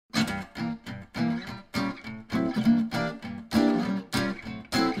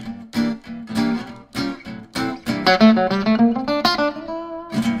I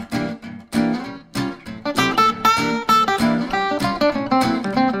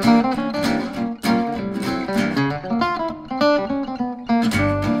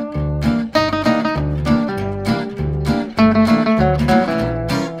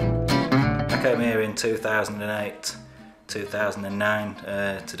came here in 2008, 2009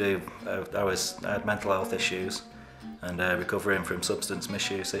 to do, I had mental health issues and recovering from substance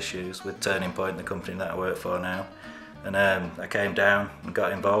misuse issues with Turning Point, the company that I work for now. And I came down and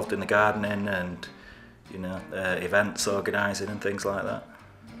got involved in the gardening and events organising and things like that.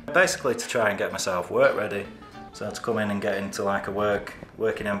 Basically to try and get myself work ready, so to come in and get into like a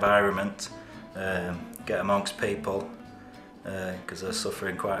working environment, get amongst people, because I was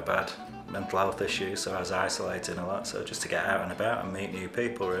suffering quite bad mental health issues, so I was isolating a lot, so just to get out and about and meet new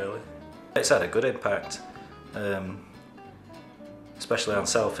people really. It's had a good impact, especially on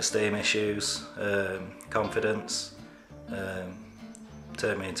self-esteem issues, confidence,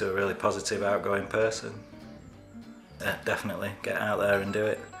 turned me into a really positive, outgoing person. Definitely get out there and do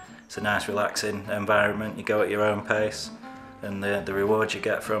it. It's a nice relaxing environment, you go at your own pace and the rewards you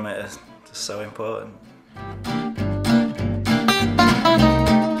get from it is just so important.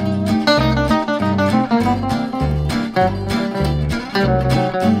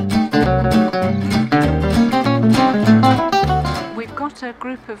 We've got a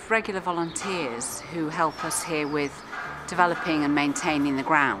group of regular volunteers who help us here with developing and maintaining the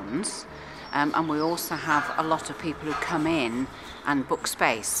grounds, and we also have a lot of people who come in and book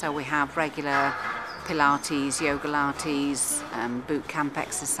space. So we have regular Pilates, yoga lattes, boot camp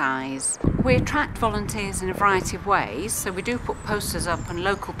exercise. We attract volunteers in a variety of ways, so we do put posters up and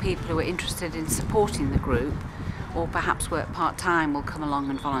local people who are interested in supporting the group or perhaps work part-time will come along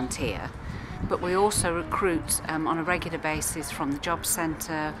and volunteer. But we also recruit on a regular basis from the job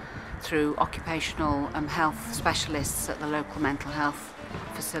centre, through occupational health specialists at the local mental health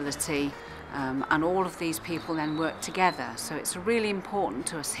facility, and all of these people then work together. So it's really important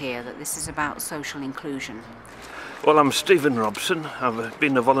to us here that this is about social inclusion. Well, I'm Stephen Robson. I've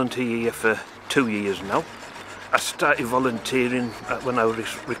been a volunteer here for 2 years now. I started volunteering when I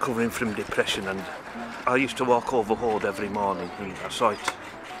was recovering from depression, and I used to walk over Hoard every morning, and I saw it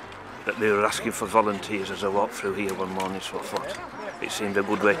that they were asking for volunteers as I walked through here one morning, so I thought it seemed a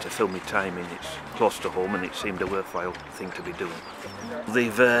good way to fill my time in. It's close to home and it seemed a worthwhile thing to be doing.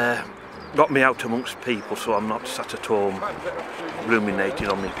 They've got me out amongst people, so I'm not sat at home ruminating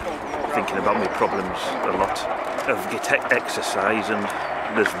on me, thinking about my problems a lot. I get exercise and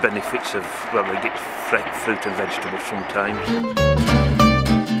there's benefits of, well, I get fresh fruit and vegetables sometimes.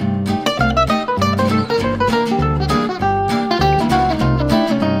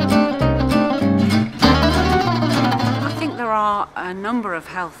 A number of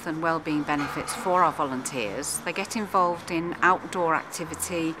health and well-being benefits for our volunteers. They get involved in outdoor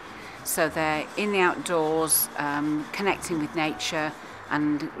activity, so they're in the outdoors, connecting with nature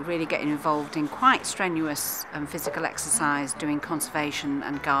and really getting involved in quite strenuous physical exercise, doing conservation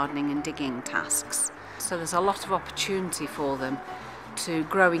and gardening and digging tasks. So there's a lot of opportunity for them to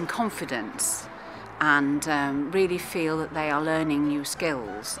grow in confidence and really feel that they are learning new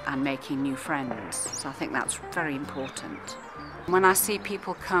skills and making new friends. So I think that's very important. When I see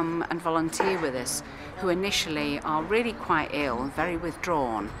people come and volunteer with us who initially are really quite ill, very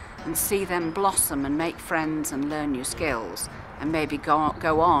withdrawn, and see them blossom and make friends and learn new skills and maybe go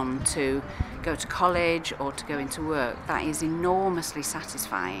on to go to college or to go into work, that is enormously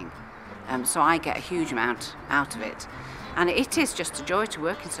satisfying. So I get a huge amount out of it. And it is just a joy to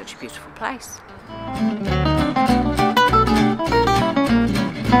work in such a beautiful place.